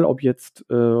 egal ob jetzt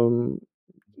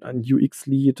ein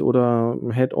UX-Lead oder ein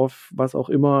Head-of, was auch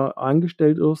immer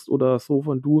angestellt ist oder so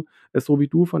wie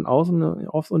du von außen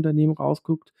aufs Unternehmen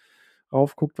raufguckt,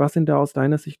 was sind da aus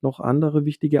deiner Sicht noch andere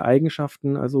wichtige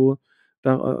Eigenschaften? Also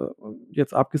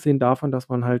jetzt abgesehen davon, dass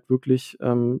man halt wirklich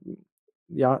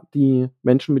ja, die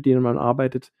Menschen, mit denen man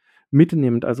arbeitet,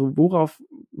 mitnimmt. Also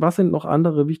was sind noch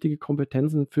andere wichtige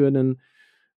Kompetenzen für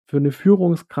eine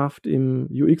Führungskraft im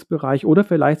UX-Bereich oder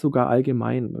vielleicht sogar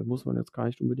allgemein? Da muss man jetzt gar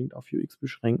nicht unbedingt auf UX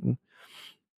beschränken.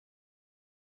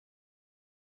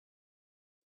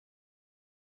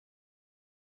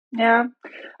 ja,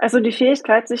 also die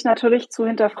Fähigkeit, sich natürlich zu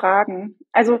hinterfragen.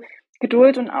 Also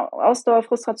Geduld und Ausdauer,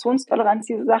 Frustrationstoleranz,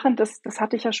 diese Sachen, das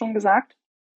hatte ich ja schon gesagt.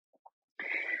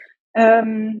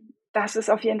 Das ist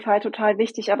auf jeden Fall total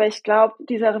wichtig. Aber ich glaube,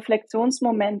 dieser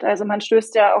Reflexionsmoment, also man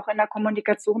stößt ja auch in der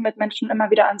Kommunikation mit Menschen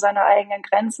immer wieder an seine eigenen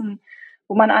Grenzen,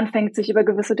 wo man anfängt, sich über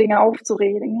gewisse Dinge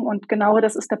aufzuregen. Und genau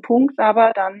das ist der Punkt,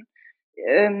 aber dann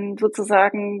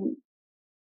sozusagen,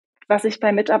 was ich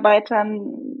bei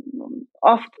Mitarbeitern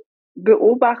oft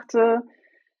beobachte,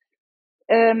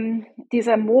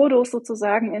 dieser Modus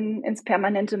sozusagen ins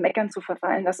permanente Meckern zu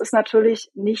verfallen. Das ist natürlich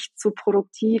nicht so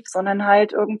produktiv, sondern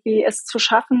halt irgendwie es zu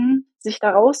schaffen, sich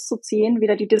da rauszuziehen,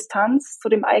 wieder die Distanz zu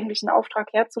dem eigentlichen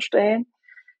Auftrag herzustellen,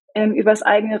 übers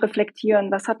eigene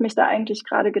Reflektieren. Was hat mich da eigentlich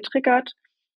gerade getriggert?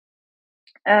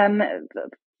 Ähm,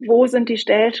 wo sind die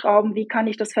Stellschrauben? Wie kann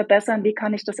ich das verbessern? Wie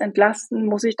kann ich das entlasten?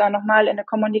 Muss ich da nochmal in eine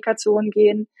Kommunikation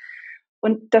gehen?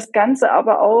 Und das Ganze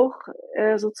aber auch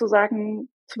sozusagen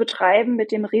zu betreiben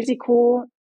mit dem Risiko,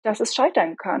 dass es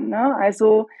scheitern kann, ne?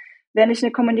 Also, wenn ich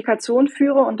eine Kommunikation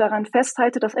führe und daran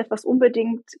festhalte, dass etwas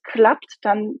unbedingt klappt,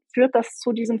 dann führt das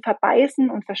zu diesem Verbeißen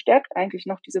und verstärkt eigentlich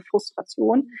noch diese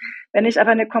Frustration. Wenn ich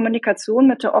aber eine Kommunikation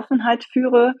mit der Offenheit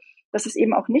führe, dass es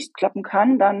eben auch nicht klappen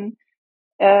kann, dann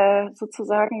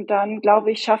sozusagen, dann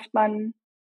glaube ich, dann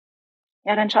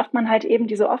schafft man halt eben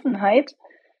diese Offenheit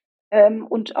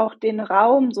und auch den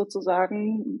Raum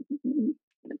sozusagen,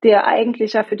 der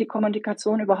eigentlich ja für die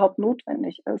Kommunikation überhaupt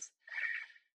notwendig ist.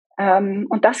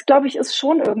 Und das, glaube ich, ist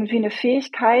schon irgendwie eine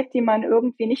Fähigkeit, die man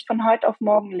irgendwie nicht von heute auf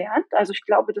morgen lernt. Also ich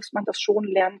glaube, dass man das schon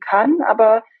lernen kann,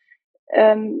 aber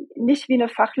nicht wie eine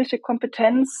fachliche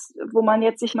Kompetenz, wo man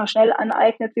jetzt sich mal schnell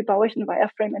aneignet, wie baue ich ein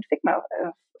Wireframe in Figma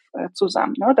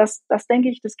zusammen. Ne? Das denke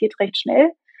ich, das geht recht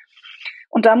schnell.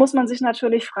 Und da muss man sich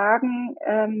natürlich fragen,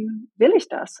 will ich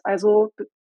das? Also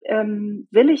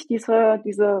will ich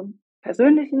diese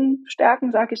persönlichen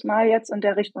Stärken, sag ich mal, jetzt in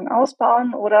der Richtung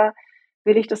ausbauen oder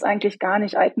will ich das eigentlich gar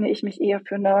nicht? Eigne ich mich eher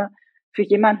für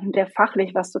jemanden, der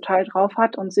fachlich was total drauf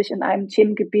hat und sich in einem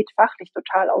Themengebiet fachlich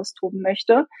total austoben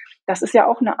möchte? Das ist ja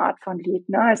auch eine Art von Lead,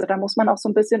 ne? Also da muss man auch so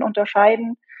ein bisschen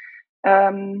unterscheiden,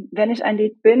 wenn ich ein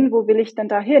Lead bin, wo will ich denn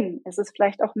dahin? Ist es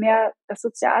vielleicht auch mehr das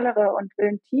Sozialere und will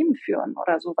ein Team führen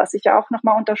oder so, was sich ja auch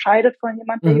nochmal unterscheidet von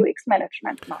jemand, der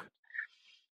UX-Management macht.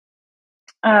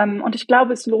 Und ich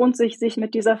glaube, es lohnt sich, sich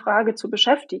mit dieser Frage zu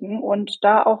beschäftigen und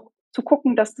da auch zu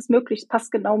gucken, dass das möglichst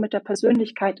passgenau mit der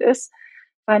Persönlichkeit ist,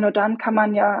 weil nur dann kann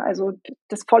man ja also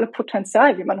das volle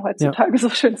Potenzial, wie man heutzutage so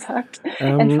schön sagt,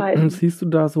 entfalten. Siehst du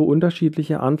da so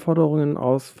unterschiedliche Anforderungen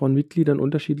von Mitgliedern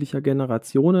unterschiedlicher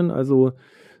Generationen? Also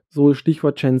so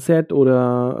Stichwort Gen Z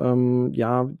oder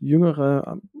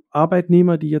jüngere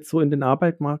Arbeitnehmer, die jetzt so in den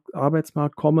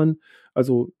Arbeitsmarkt kommen.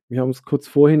 Also wir haben es kurz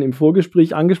vorhin im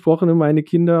Vorgespräch angesprochen, meine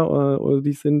Kinder,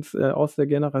 die sind aus der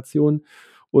Generation.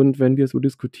 Und wenn wir so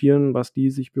diskutieren, was die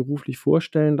sich beruflich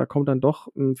vorstellen, da kommen dann doch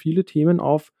viele Themen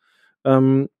auf,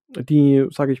 die,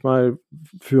 sage ich mal,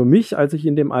 für mich, als ich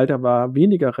in dem Alter war,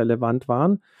 weniger relevant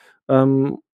waren.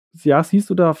 Siehst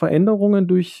du da Veränderungen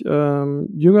durch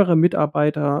jüngere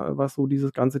Mitarbeiter, was so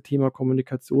dieses ganze Thema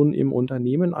Kommunikation im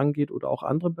Unternehmen angeht oder auch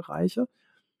andere Bereiche?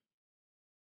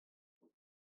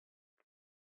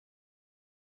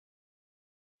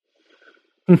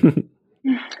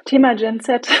 Thema Gen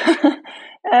Z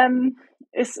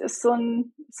ist so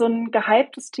ein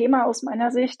gehyptes Thema aus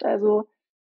meiner Sicht. Also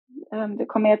wir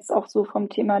kommen jetzt auch so vom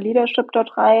Thema Leadership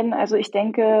dort rein. Also ich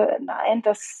denke, nein,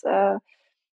 dass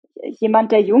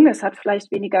jemand, der jung ist, hat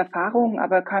vielleicht weniger Erfahrung,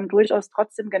 aber kann durchaus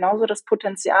trotzdem genauso das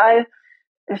Potenzial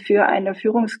für eine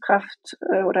Führungskraft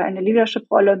oder eine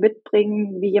Leadership-Rolle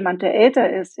mitbringen, wie jemand, der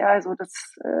älter ist. Ja, also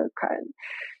das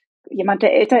jemand,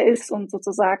 der älter ist und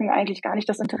sozusagen eigentlich gar nicht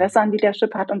das Interesse an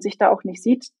Leadership hat und sich da auch nicht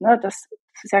sieht, ne, das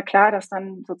ist ja klar, dass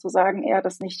dann sozusagen er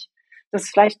das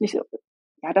vielleicht nicht,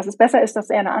 ja, dass es besser ist, dass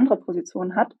er eine andere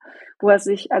Position hat, wo er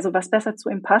sich, also was besser zu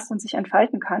ihm passt und sich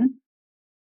entfalten kann.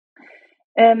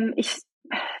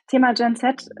 Thema Gen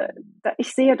Z,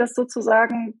 ich sehe das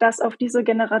sozusagen, dass auf diese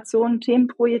Generation Themen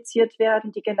projiziert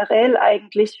werden, die generell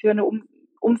eigentlich für eine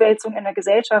Umwälzung in der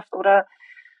Gesellschaft oder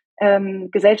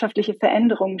gesellschaftliche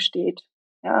Veränderungen steht.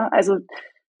 Ja, also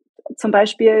zum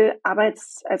Beispiel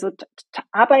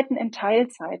Arbeiten in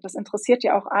Teilzeit, das interessiert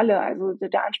ja auch alle. Also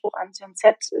der Anspruch an Gen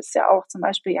Z ist ja auch zum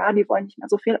Beispiel, ja, die wollen nicht mehr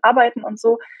so viel arbeiten und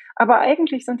so. Aber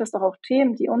eigentlich sind das doch auch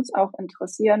Themen, die uns auch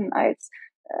interessieren als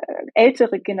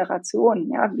ältere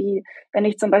Generation, ja, wie wenn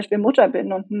ich zum Beispiel Mutter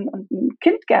bin und ein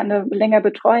Kind gerne länger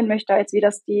betreuen möchte, als wie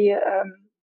das der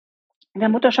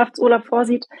Mutterschaftsurlaub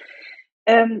vorsieht,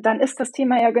 dann ist das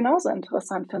Thema ja genauso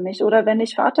interessant für mich. Oder wenn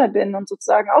ich Vater bin und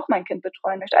sozusagen auch mein Kind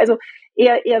betreuen möchte. Also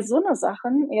eher so eine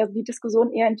Sachen, eher die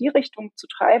Diskussion eher in die Richtung zu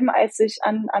treiben, als sich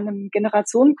an einem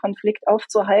Generationenkonflikt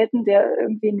aufzuhalten, der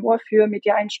irgendwie nur für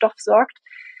medialen Stoff sorgt.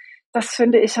 Das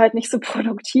finde ich halt nicht so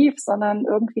produktiv, sondern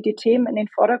irgendwie die Themen in den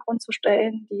Vordergrund zu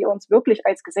stellen, die uns wirklich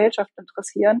als Gesellschaft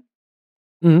interessieren,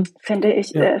 finde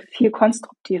ich viel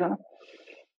konstruktiver.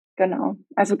 Genau.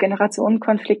 Also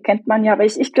Generationenkonflikt kennt man ja, aber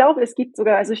ich glaube, es gibt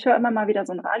sogar, also ich höre immer mal wieder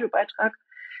so einen Radiobeitrag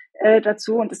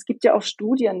dazu und es gibt ja auch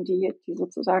Studien, die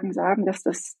sozusagen sagen, dass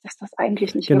das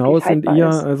eigentlich nicht Genau, wirklich es sind haltbar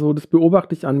ist. also das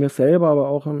beobachte ich an mir selber, aber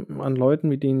auch an Leuten,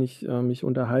 mit denen ich mich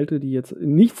unterhalte, die jetzt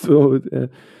nicht so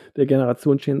der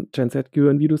Generation Gen Z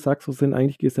gehören, wie du sagst, das sind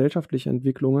eigentlich gesellschaftliche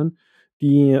Entwicklungen,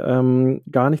 die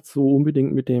gar nicht so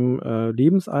unbedingt mit dem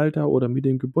Lebensalter oder mit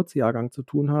dem Geburtsjahrgang zu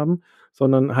tun haben,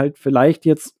 sondern halt vielleicht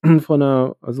jetzt von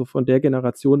der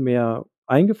Generation mehr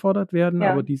eingefordert werden,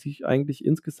 aber die sich eigentlich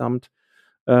insgesamt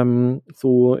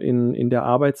so in der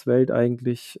Arbeitswelt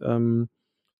eigentlich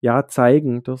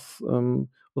zeigen. Das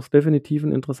ist definitiv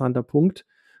ein interessanter Punkt.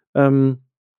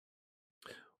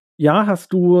 Ja,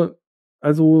 hast du,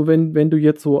 also wenn du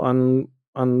jetzt so an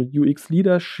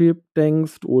UX-Leadership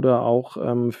denkst oder auch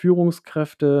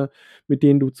Führungskräfte, mit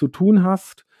denen du zu tun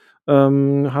hast,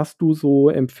 hast du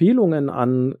so Empfehlungen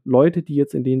an Leute, die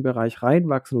jetzt in den Bereich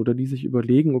reinwachsen oder die sich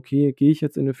überlegen, okay, gehe ich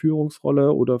jetzt in eine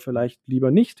Führungsrolle oder vielleicht lieber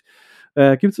nicht?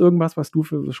 Gibt es irgendwas, was du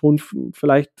schon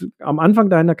vielleicht am Anfang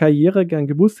deiner Karriere gern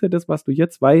gewusst hättest, was du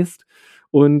jetzt weißt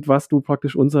und was du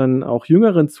praktisch unseren auch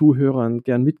jüngeren Zuhörern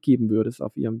gern mitgeben würdest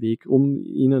auf ihrem Weg, um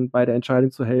ihnen bei der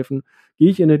Entscheidung zu helfen, gehe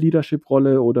ich in eine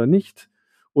Leadership-Rolle oder nicht?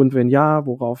 Und wenn ja,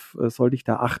 worauf sollte ich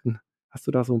da achten? Hast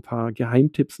du da so ein paar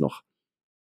Geheimtipps noch?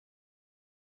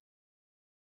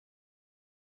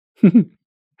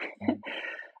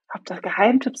 Ob das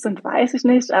Geheimtipps sind, weiß ich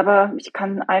nicht, aber ich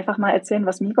kann einfach mal erzählen,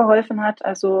 was mir geholfen hat.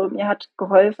 Also mir hat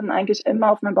geholfen, eigentlich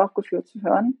immer auf mein Bauchgefühl zu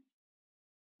hören,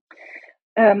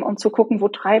 und zu gucken, wo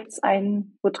treibt's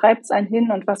einen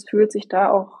hin und was fühlt sich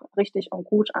da auch richtig und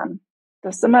gut an.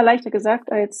 Das ist immer leichter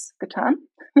gesagt als getan.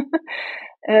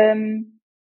 ähm,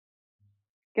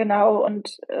 Genau,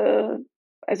 und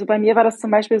also bei mir war das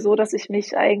zum Beispiel so, dass ich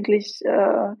mich eigentlich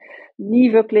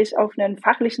nie wirklich auf einen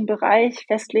fachlichen Bereich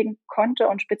festlegen konnte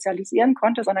und spezialisieren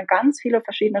konnte, sondern ganz viele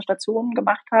verschiedene Stationen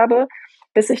gemacht habe,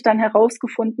 bis ich dann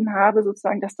herausgefunden habe,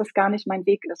 sozusagen, dass das gar nicht mein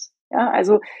Weg ist. Ja,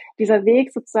 also dieser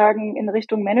Weg sozusagen in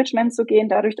Richtung Management zu gehen,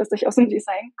 dadurch, dass ich aus dem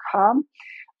Design kam,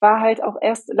 war halt auch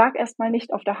lag erstmal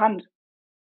nicht auf der Hand.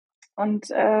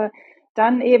 Und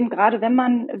dann eben, gerade wenn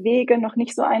man Wege noch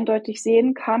nicht so eindeutig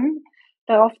sehen kann,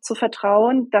 darauf zu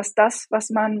vertrauen, dass das, was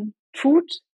man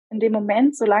tut, in dem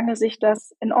Moment, solange sich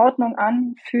das in Ordnung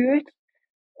anfühlt,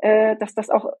 dass das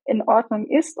auch in Ordnung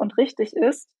ist und richtig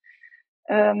ist,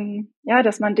 ja,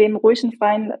 dass man dem ruhig einen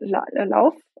freien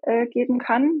Lauf geben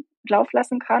kann, Lauf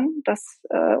lassen kann,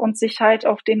 und sich halt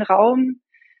auch den Raum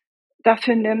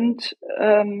dafür nimmt,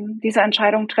 diese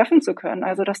Entscheidung treffen zu können.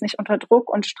 Also das nicht unter Druck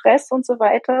und Stress und so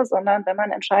weiter, sondern wenn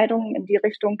man Entscheidungen in die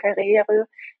Richtung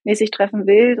karrieremäßig treffen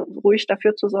will, ruhig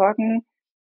dafür zu sorgen,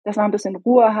 dass man ein bisschen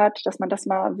Ruhe hat, dass man das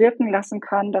mal wirken lassen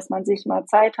kann, dass man sich mal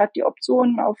Zeit hat, die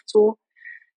Optionen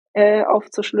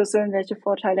aufzuschlüsseln, welche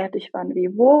Vorteile hätte ich wann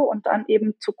wie wo, und dann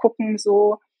eben zu gucken,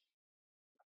 so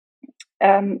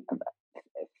ähm,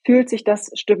 fühlt sich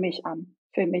das stimmig an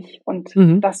für mich und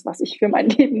Mhm. das, was ich für mein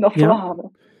Leben noch Ja,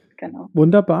 vorhabe. Genau.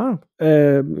 wunderbar.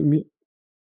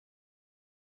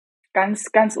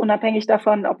 Ganz, ganz unabhängig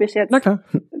davon, ob ich Na jetzt, klar.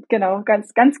 genau,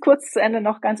 ganz, ganz kurz zu Ende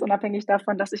noch, ganz unabhängig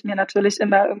davon, dass ich mir natürlich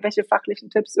immer irgendwelche fachlichen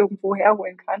Tipps irgendwo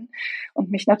herholen kann und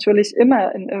mich natürlich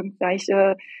immer in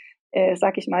irgendwelche,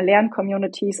 sag ich mal,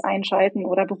 Lern-Communities einschalten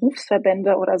oder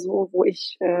Berufsverbände oder so, wo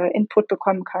ich Input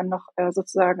bekommen kann, noch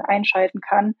sozusagen einschalten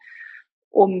kann,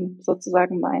 um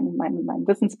sozusagen mein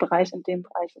Wissensbereich in dem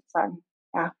Bereich sozusagen,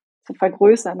 ja, zu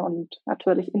vergrößern und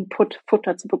natürlich Input,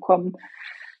 Futter zu bekommen,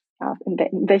 ja,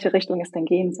 in welche Richtung es denn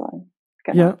gehen soll.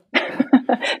 Genau. Ja,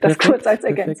 Das kurz als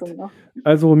perfekt. Ergänzung noch.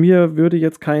 Also mir würde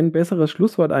jetzt kein besseres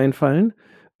Schlusswort einfallen.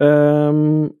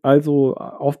 Also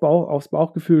aufs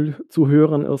Bauchgefühl zu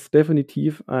hören, ist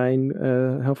definitiv ein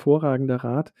hervorragender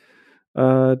Rat,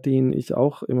 den ich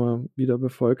auch immer wieder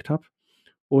befolgt habe.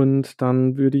 Und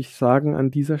dann würde ich sagen, an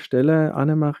dieser Stelle,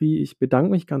 Annemarie, ich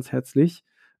bedanke mich ganz herzlich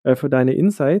für deine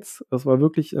Insights. Das war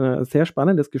wirklich ein sehr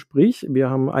spannendes Gespräch. Wir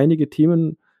haben einige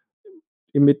Themen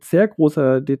mit sehr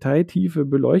großer Detailtiefe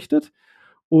beleuchtet.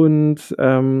 Und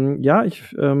ja,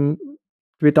 ich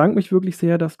bedanke mich wirklich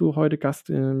sehr, dass du heute Gast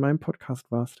in meinem Podcast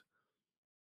warst.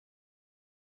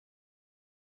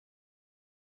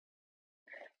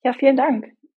 Ja, vielen Dank.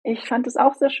 Ich fand es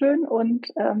auch sehr schön und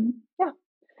ja,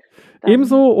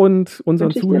 Ebenso dann und unseren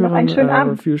wünsche ich dir noch einen schönen Zuhörern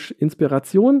Abend. viel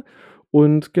Inspiration.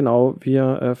 Und genau,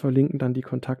 wir verlinken dann die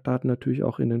Kontaktdaten natürlich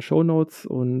auch in den Shownotes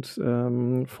und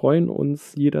freuen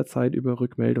uns jederzeit über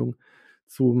Rückmeldung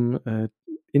zum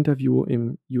Interview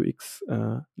im UX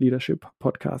Leadership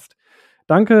Podcast.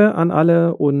 Danke an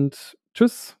alle und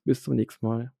tschüss, bis zum nächsten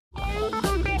Mal.